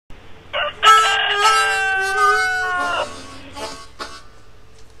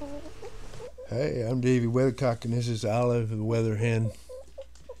I'm Davey Weathercock, and this is Olive, the weather hen.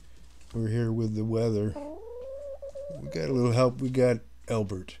 We're here with the weather. We got a little help. We got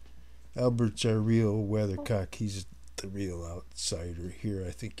Albert. Albert's our real weathercock. He's the real outsider here.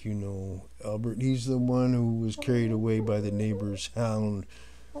 I think you know Albert. He's the one who was carried away by the neighbor's hound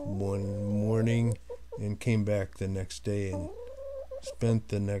one morning and came back the next day and spent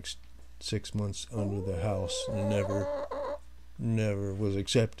the next 6 months under the house and never was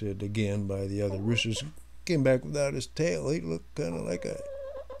accepted again by the other roosters. Came back without his tail. He looked kind of like a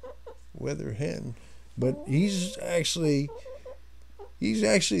weather hen, but he's actually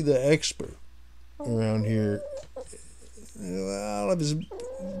the expert around here. Olive's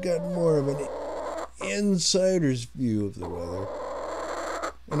got more of an insider's view of the weather,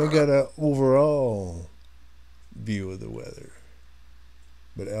 and I got an overall view of the weather.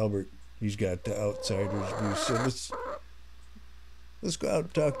 But Albert, he's got the outsider's view. So let's go out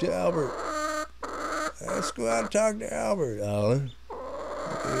and talk to Albert. Let's go out and talk to Albert, Olive.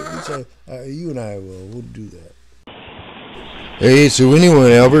 Okay, you and I we'll do that. Hey, so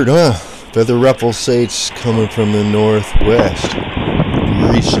anyway, Albert, feather ruffle say it's coming from the northwest.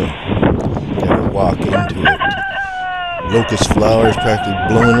 Worrisome. Gotta walk into it. Locust flowers practically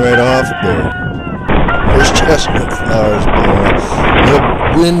blowing right off there. There's chestnut flowers blowing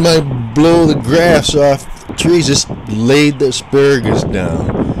off. The wind might blow the grass off the trees. Just laid the asparagus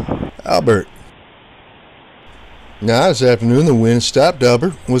down. Albert. Now this afternoon the wind stopped,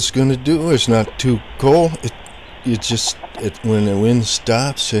 Albert. What's it gonna do? It's not too cold. When the wind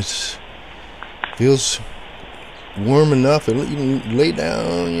stops, it feels warm enough. It'll even lay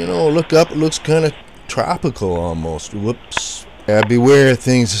down, look up. It looks kind of tropical almost. Whoops. Yeah, beware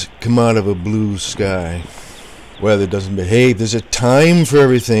things come out of a blue sky. Weather doesn't behave. There's a time for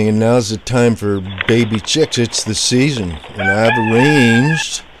everything, and now's the time for baby chicks. It's the season, and I've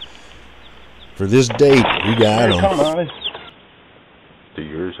arranged for this date. We got them. Come on, To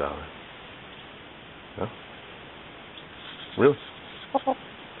yours, Olive. Yeah. Really?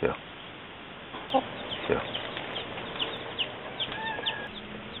 Yeah. Yeah.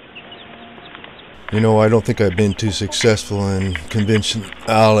 I don't think I've been too successful in convincing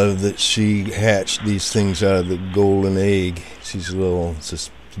Olive that she hatched these things out of the golden egg. She's a little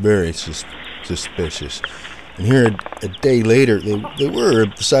very suspicious. And here, a day later, they were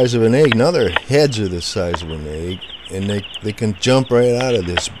the size of an egg. Now their heads are the size of an egg, and they can jump right out of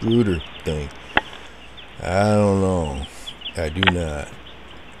this brooder thing. I don't know. I do not.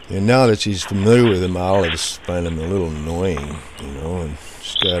 And now that she's familiar with them, Olive just find them a little annoying, and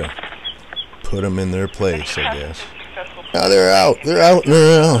she's got to put them in their place, I guess. Now they're out and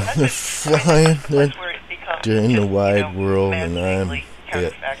around. They're flying. They're in the wide world, and I'm it.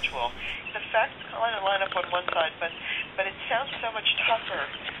 The facts kind of line up on one side, but it sounds so much tougher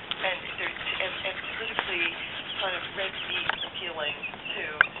and politically kind of red meat appealing to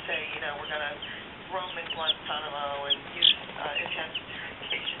say, we're going to roam in Guantanamo and use intense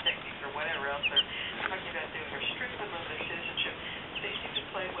communication techniques or whatever else they're talking about doing, or strip them of their citizenship. They seem to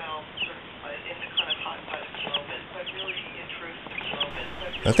play well sort of in the kind of hot-button moment, but really intrusive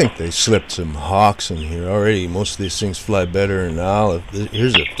moment. I think they slipped some hawks in here already. Most of these things fly better than Olive.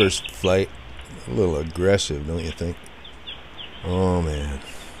 Here's the first flight. A little aggressive, don't you think? Oh, man.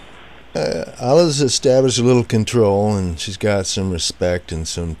 Olive's established a little control, and she's got some respect and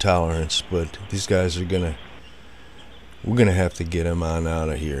some tolerance, but these guys we're gonna have to get them on out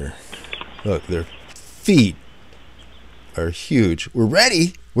of here. Look, their feet are huge. We're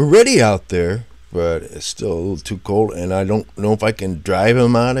ready out there, but it's still a little too cold, and I don't know if I can drive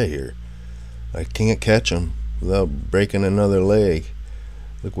them out of here. I can't catch them without breaking another leg.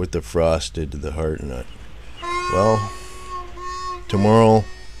 Look what the frost did to the heart nut. Well, tomorrow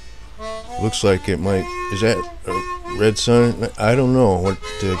looks like it might. Is that a red sun? I don't know what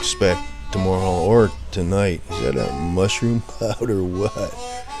to expect tomorrow or tonight. Is that a mushroom cloud or what?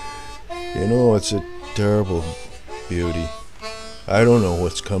 It's a terrible beauty. I don't know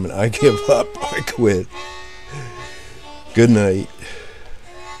what's coming. I give up. I quit. Good night.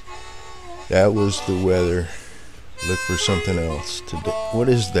 That was the weather. Look for something else today. What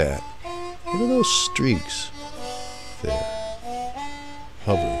is that? What are those streaks there?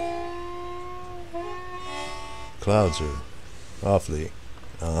 Hovering. Clouds are awfully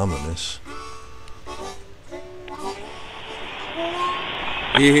ominous.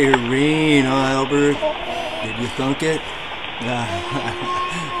 Here, rain, Albert. Did you thunk it?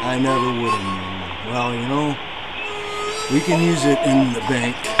 I never would have known. Well, we can use it in the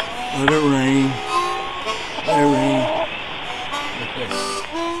bank. Let it rain. Let it rain.